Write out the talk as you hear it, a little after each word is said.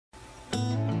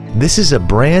This is a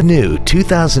brand new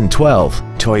 2012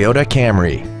 Toyota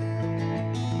Camry.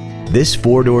 This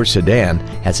four-door sedan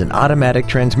has an automatic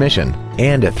transmission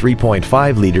and a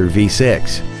 3.5-liter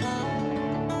V6.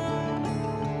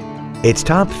 Its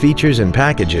top features and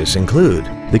packages include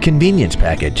the convenience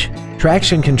package,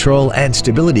 traction control and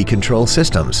stability control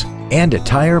systems, and a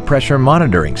tire pressure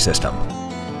monitoring system.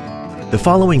 The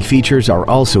following features are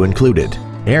also included: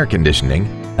 air conditioning,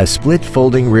 a split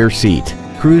folding rear seat,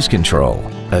 cruise control,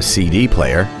 a CD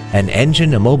player, an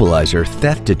engine immobilizer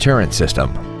theft deterrent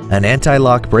system, an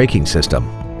anti-lock braking system,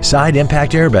 side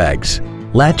impact airbags,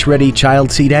 latch-ready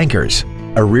child seat anchors,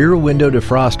 a rear window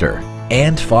defroster,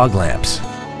 and fog lamps.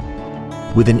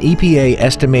 With an EPA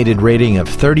estimated rating of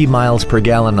 30 miles per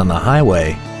gallon on the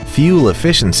highway, fuel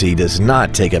efficiency does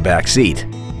not take a back seat.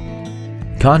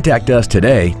 Contact us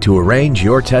today to arrange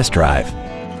your test drive.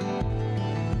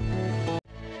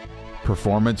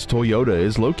 Performance Toyota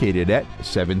is located at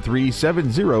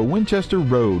 7370 Winchester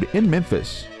Road in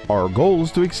Memphis. Our goal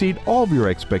is to exceed all of your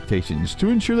expectations to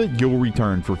ensure that you'll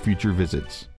return for future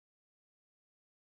visits.